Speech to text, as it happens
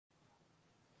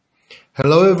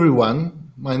Hello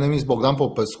everyone, my name is Bogdan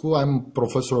Popescu. I'm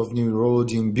professor of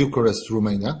neurology in Bucharest,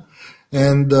 Romania,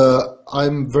 and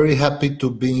I'm very happy to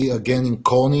be again in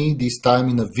CONy, this time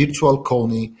in a virtual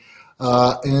CONy,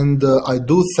 and I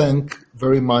do thank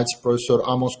very much Professor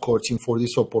Amos Korchin for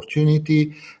this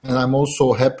opportunity, and I'm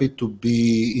also happy to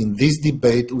be in this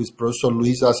debate with Professor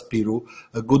Luisa Spiru,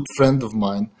 a good friend of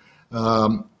mine.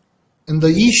 And the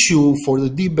issue for the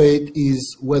debate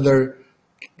is whether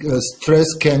stress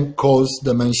can cause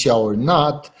dementia or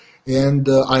not, and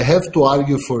I have to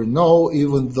argue for no,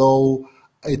 even though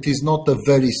it is not a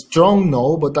very strong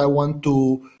no, but I want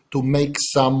to make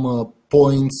some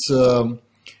points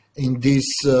in this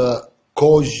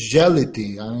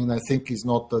causality. I mean, I think it's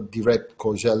not a direct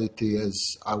causality, as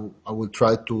I will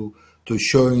try to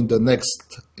show in the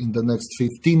next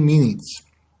 15 minutes.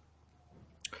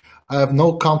 I have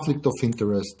no conflict of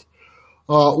interest.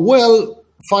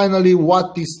 Finally,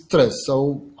 what is stress?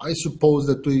 So I suppose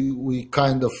that we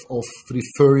kind of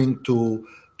referring to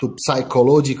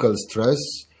psychological stress,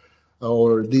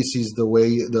 or this is the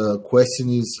way the question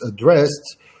is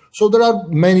addressed. So there are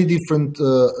many different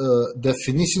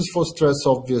definitions for stress.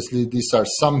 Obviously, these are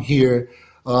some here.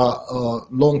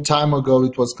 Long time ago,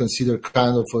 it was considered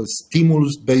kind of a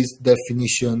stimulus-based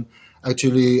definition,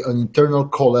 actually an internal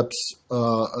collapse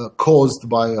caused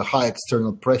by a high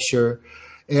external pressure.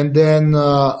 And then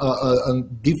a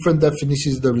different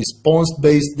definition is the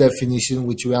response-based definition,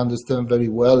 which we understand very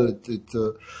well.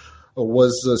 It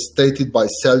was stated by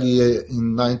Selye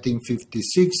in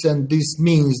 1956, and this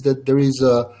means that there is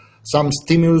some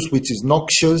stimulus which is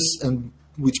noxious and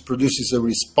which produces a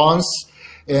response.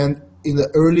 And in the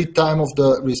early time of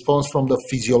the response, from the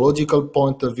physiological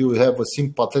point of view, we have a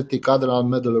sympathetic adrenal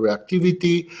medullary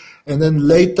activity, and then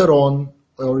later on,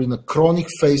 or in a chronic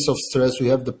phase of stress, we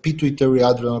have the pituitary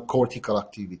adrenal cortical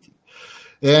activity.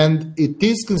 And it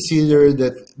is considered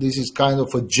that this is kind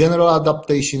of a general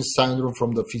adaptation syndrome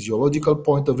from the physiological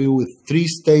point of view with 3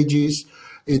 stages.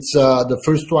 It's the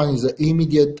first one is the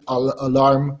immediate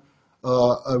alarm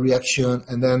reaction,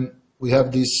 and then we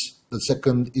have this, the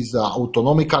second is the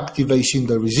autonomic activation,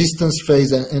 the resistance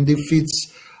phase, and if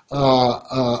it's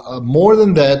more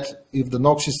than that, if the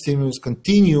noxious stimulus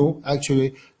continue,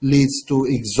 actually leads to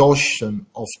exhaustion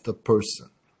of the person.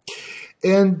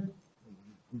 And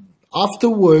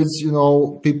afterwards, you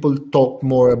know, people talk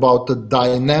more about the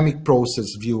dynamic process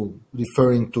view,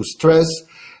 referring to stress.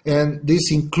 And this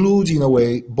includes, in a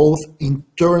way, both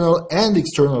internal and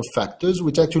external factors,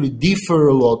 which actually differ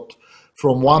a lot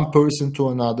from one person to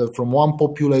another, from one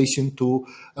population to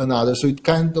another. So it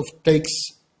kind of takes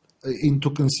into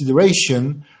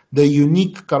consideration the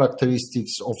unique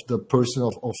characteristics of the person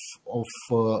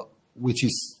which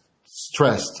is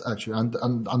stressed, actually,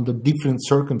 and under different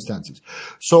circumstances.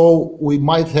 So we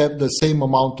might have the same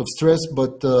amount of stress,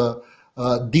 but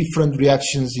different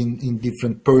reactions in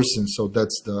different persons. So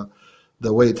that's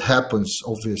the way it happens,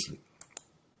 obviously.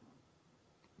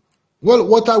 Well,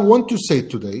 what I want to say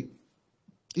today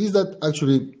is that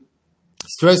actually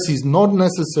stress is not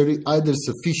necessarily either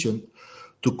sufficient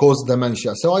to cause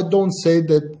dementia. So I don't say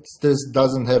that stress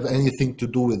doesn't have anything to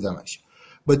do with dementia,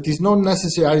 but it's not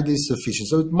necessarily sufficient.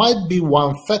 So it might be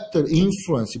one factor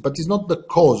influencing, but it's not the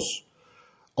cause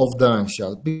of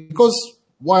dementia. Because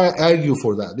why I argue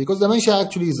for that? Because dementia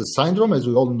actually is a syndrome, as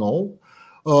we all know,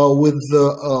 with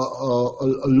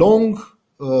a long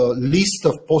list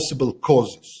of possible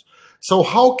causes. So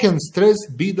how can stress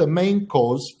be the main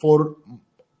cause for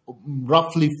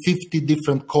roughly 50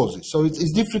 different causes? So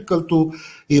it's difficult to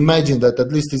imagine that, at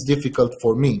least it's difficult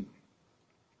for me.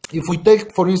 If we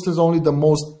take, for instance, only the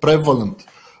most prevalent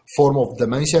form of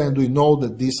dementia, and we know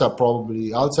that these are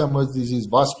probably Alzheimer's disease,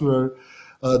 vascular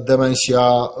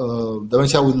dementia,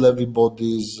 dementia with Lewy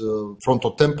bodies,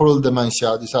 frontotemporal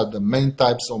dementia, these are the main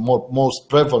types or most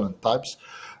prevalent types.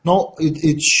 Now,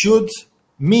 it should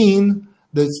mean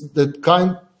that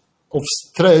kind of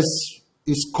stress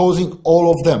is causing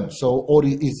all of them. So, or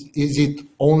is it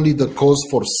only the cause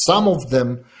for some of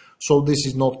them? So this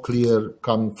is not clear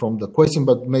coming from the question,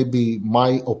 but maybe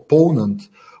my opponent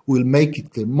will make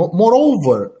it clear.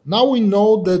 Moreover, now we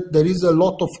know that there is a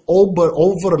lot of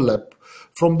overlap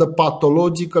from the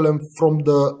pathological and from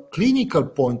the clinical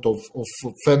point of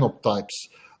phenotypes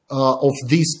of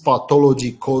this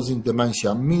pathology causing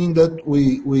dementia, meaning that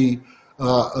we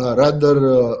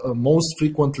rather most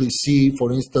frequently see,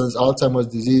 for instance, Alzheimer's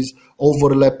disease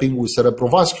overlapping with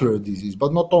cerebrovascular disease,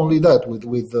 but not only that, with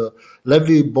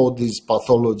Lewy bodies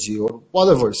pathology or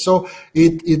whatever. So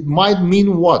it might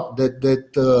mean what?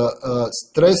 That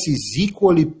stress is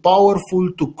equally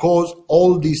powerful to cause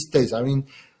all these states. I mean,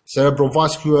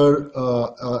 cerebrovascular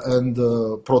and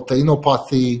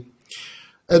proteinopathy.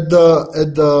 At the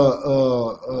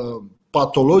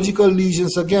pathological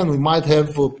lesions, again, we might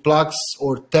have plaques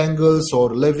or tangles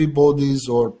or Levy bodies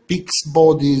or Pick's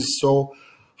bodies. So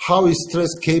how is stress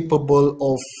capable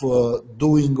of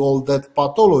doing all that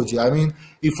pathology? I mean,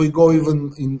 if we go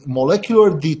even in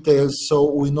molecular details,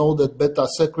 so we know that beta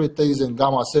secretase and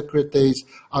gamma secretase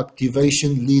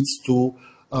activation leads to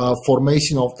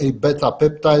formation of a beta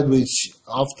peptide, which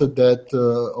after that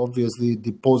obviously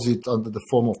deposit under the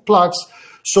form of plaques.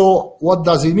 So what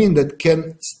does it mean? That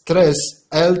can stress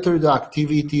alter the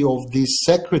activity of these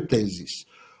secretases?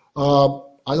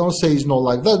 I don't say it's not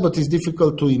like that, but it's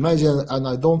difficult to imagine, and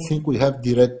I don't think we have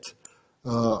direct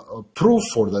proof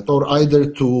for that, or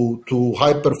either to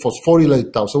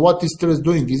hyperphosphorylate tau. So what is stress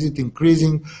doing? Is it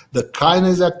increasing the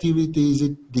kinase activity? Is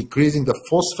it decreasing the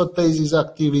phosphatases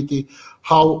activity?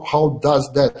 How does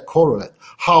that correlate?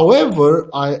 However,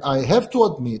 I have to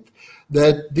admit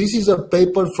that this is a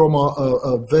paper from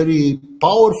a very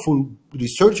powerful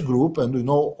research group, and we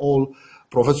know all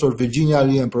Professor Virginia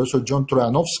Lee and Professor John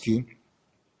Trojanowski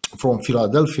from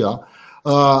Philadelphia,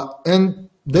 and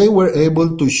they were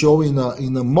able to show in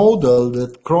a model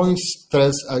that chronic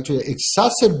stress actually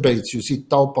exacerbates, you see,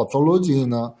 tau pathology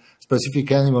in a specific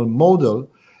animal model.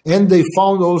 And they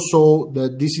found also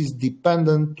that this is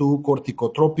dependent to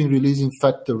corticotropin releasing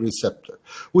factor receptor.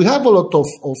 We have a lot of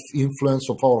influence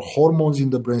of our hormones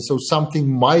in the brain, so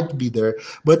something might be there,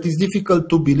 but it's difficult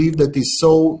to believe that it's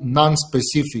so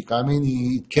non-specific. I mean,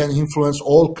 it can influence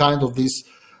all kinds of this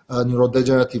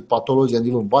neurodegenerative pathology and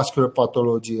even vascular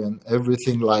pathology and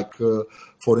everything like,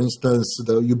 for instance,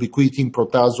 the ubiquitin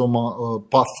proteasome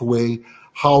pathway.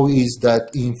 How is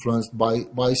that influenced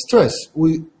by stress?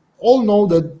 We all know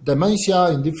that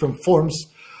dementia in different forms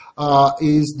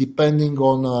is depending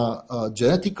on a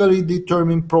genetically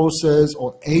determined process,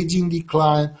 on aging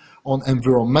decline, on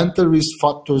environmental risk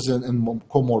factors and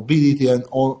comorbidity, and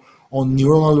on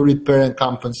neuronal repair and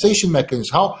compensation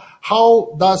mechanisms.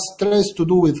 How does stress to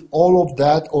do with all of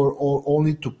that, or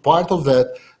only to part of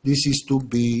that? This is to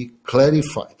be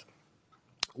clarified.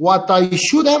 What I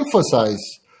should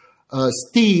emphasize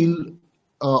still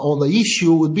on the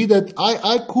issue would be that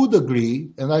I could agree,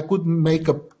 and I could make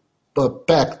a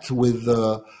pact with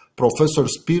Professor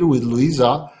Spear, with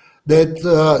Luisa, that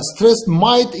stress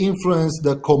might influence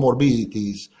the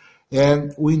comorbidities.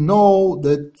 And we know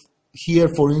that here,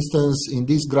 for instance, in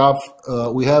this graph,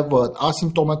 we have an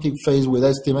asymptomatic phase with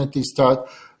estimated start,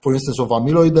 for instance, of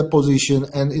amyloid deposition.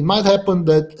 And it might happen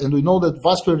that, and we know that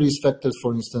vascular risk factors,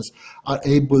 for instance, are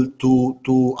able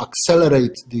to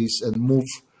accelerate this and move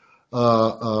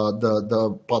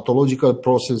the pathological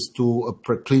process to a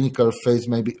preclinical phase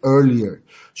maybe earlier.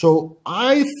 So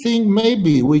I think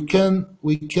maybe we can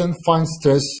find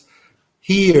stress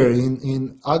here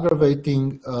in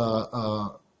aggravating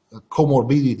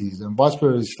comorbidities and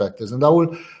vascular risk factors, and I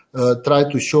will try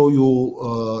to show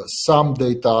you some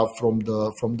data from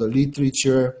the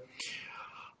literature.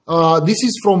 This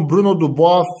is from Bruno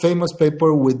Dubois, famous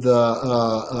paper with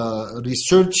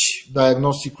research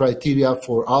diagnostic criteria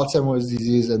for Alzheimer's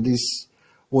disease, and this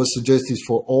was suggested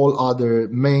for all other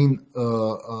main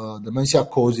dementia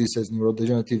causes as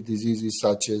neurodegenerative diseases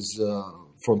such as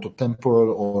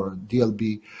frontotemporal or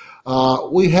DLB.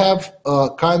 We have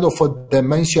kind of a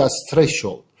dementia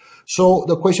threshold. So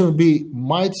the question would be,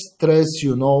 might stress,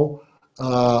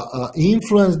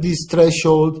 influence this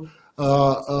threshold?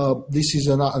 This is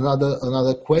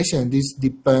another question. This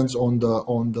depends on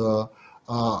the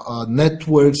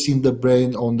networks in the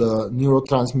brain, on the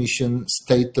neurotransmission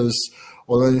status,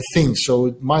 or other things. So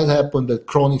it might happen that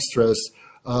chronic stress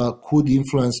could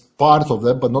influence part of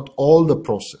that, but not all the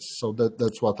process. So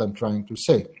that's what I'm trying to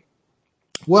say.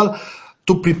 Well,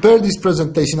 to prepare this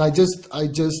presentation, I just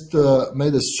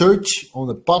made a search on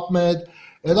the PubMed,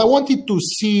 and I wanted to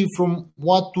see from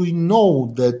what we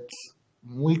know that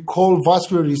we call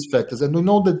vascular risk factors, and we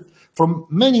know that from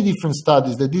many different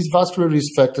studies that these vascular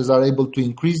risk factors are able to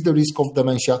increase the risk of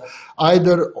dementia,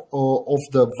 either of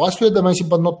the vascular dementia,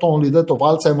 but not only that, of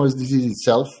Alzheimer's disease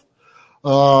itself.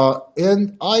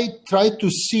 And I tried to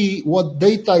see what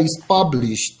data is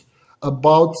published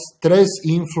about stress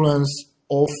influence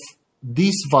of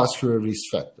these vascular risk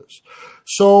factors.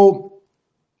 So,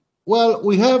 well,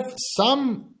 we have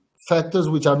some factors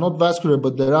which are not vascular,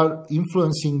 but they are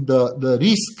influencing the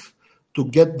risk to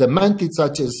get demented,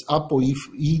 such as ApoE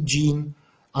gene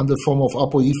and the form of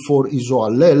ApoE4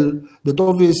 isoallele, that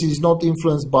obviously is not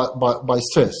influenced by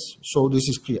stress. So this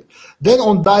is clear. Then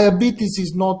on diabetes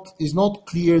is not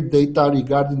clear data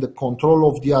regarding the control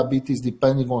of diabetes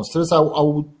depending on stress. I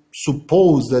would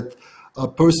suppose that a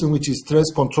person which is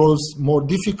stressed controls more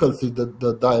difficultly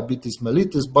the diabetes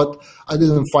mellitus, but I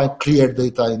didn't find clear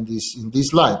data in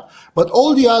this line. But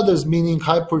all the others, meaning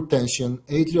hypertension,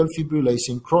 atrial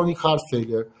fibrillation, chronic heart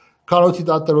failure, carotid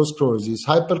atherosclerosis,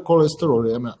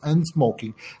 hypercholesterolemia, and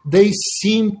smoking, they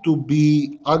seem to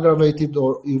be aggravated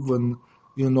or even,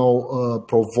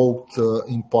 provoked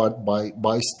in part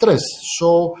by stress.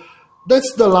 So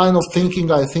that's the line of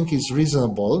thinking I think is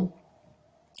reasonable.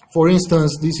 For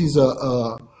instance, this is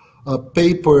a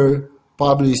paper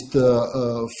published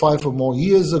 5 or more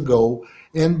years ago,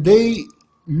 and they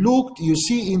looked, you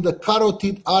see, in the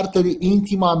carotid artery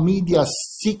intima media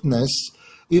thickness,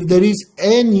 if there is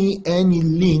any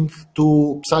link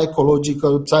to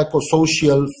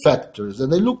psychosocial factors.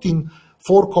 And they looked in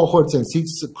 4 cohorts and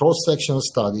 6 cross-sectional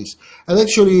studies. And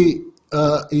actually,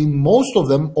 in most of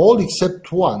them, all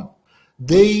except one,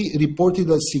 they reported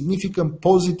a significant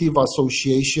positive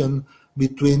association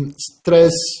between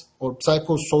stress or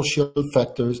psychosocial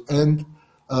factors and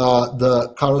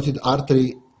the carotid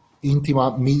artery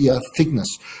intima media thickness.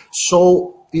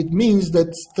 So it means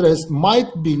that stress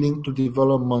might be linked to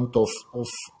development of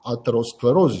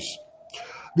atherosclerosis.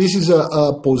 This is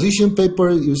a position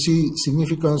paper. You see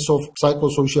significance of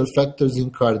psychosocial factors in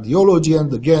cardiology,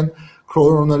 and again,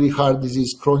 coronary heart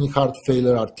disease, chronic heart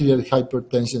failure, arterial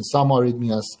hypertension, some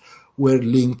arrhythmias were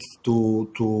linked to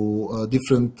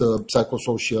different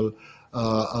psychosocial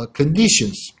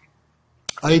conditions.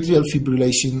 Atrial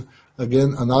fibrillation,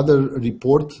 again, another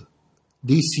report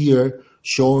this year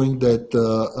showing that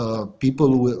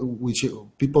people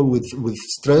with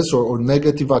stress or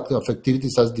negative affectivity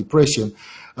such as depression,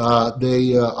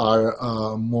 they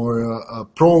are more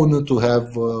prone to have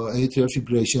atrial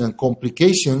fibrillation and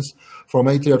complications from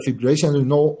atrial fibrillation. You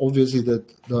know, obviously, that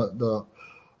the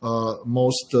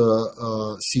most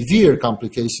severe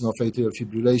complication of atrial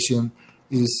fibrillation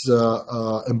is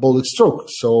embolic stroke.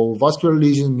 So vascular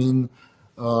lesion mean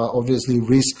obviously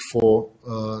risk for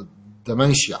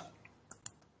dementia.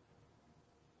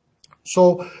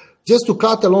 So just to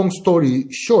cut a long story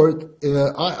short,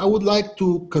 I would like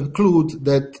to conclude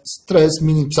that stress,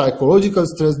 meaning psychological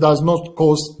stress, does not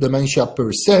cause dementia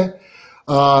per se.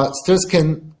 Stress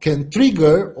can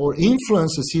trigger or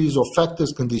influence a series of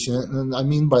factors, conditions, and I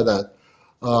mean by that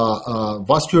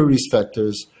vascular risk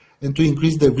factors, and to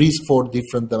increase the risk for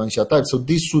different dementia types. So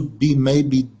this should be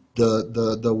maybe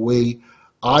the way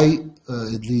I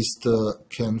at least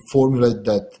can formulate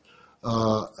that,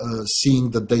 seeing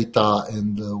the data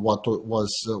and what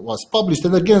was published.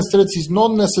 And again, stress is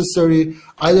not necessarily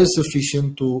either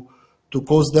sufficient to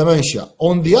cause dementia.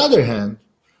 On the other hand,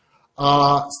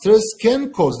 stress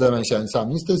can cause dementia in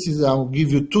some instances. I'll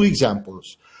give you 2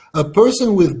 examples. A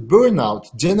person with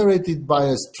burnout generated by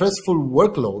a stressful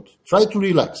workload try to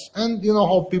relax. And you know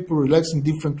how people relax in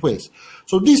different ways.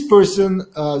 So this person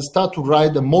start to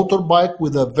ride a motorbike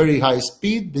with a very high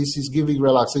speed. This is giving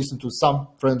relaxation to some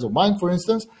friends of mine, for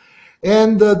instance.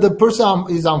 And the person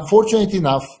is unfortunate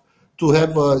enough to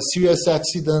have a serious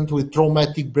accident with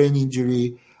traumatic brain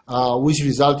injury, which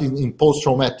resulted in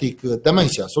post-traumatic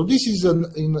dementia. So this is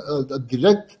a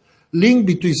direct link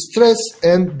between stress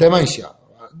and dementia.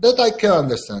 That I can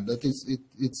understand, that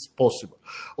it's possible.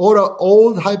 Or an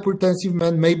old hypertensive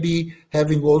man may be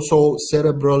having also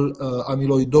cerebral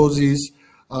amyloidosis,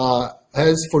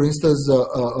 has, for instance,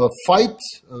 a fight,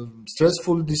 a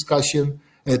stressful discussion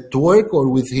at work or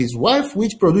with his wife,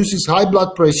 which produces high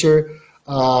blood pressure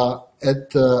at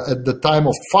the time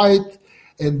of fight,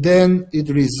 and then it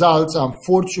results,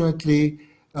 unfortunately,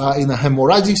 in a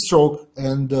hemorrhagic stroke,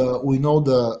 and we know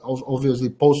obviously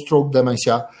post-stroke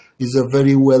dementia is a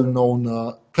very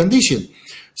well-known condition.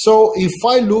 So if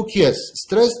I look, yes,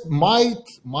 stress might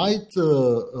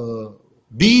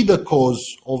be the cause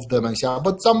of dementia,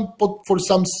 but for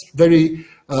some very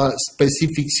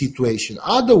specific situation.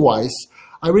 Otherwise,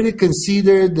 I really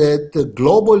consider that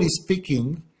globally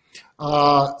speaking,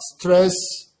 stress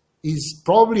is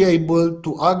probably able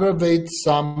to aggravate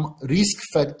some risk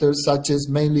factors, such as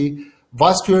mainly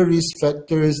vascular risk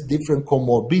factors, different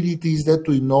comorbidities that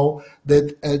we know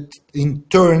that in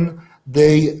turn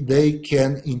they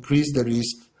can increase the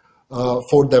risk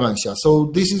for dementia. So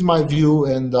this is my view,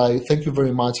 and I thank you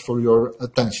very much for your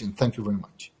attention. Thank you very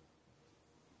much.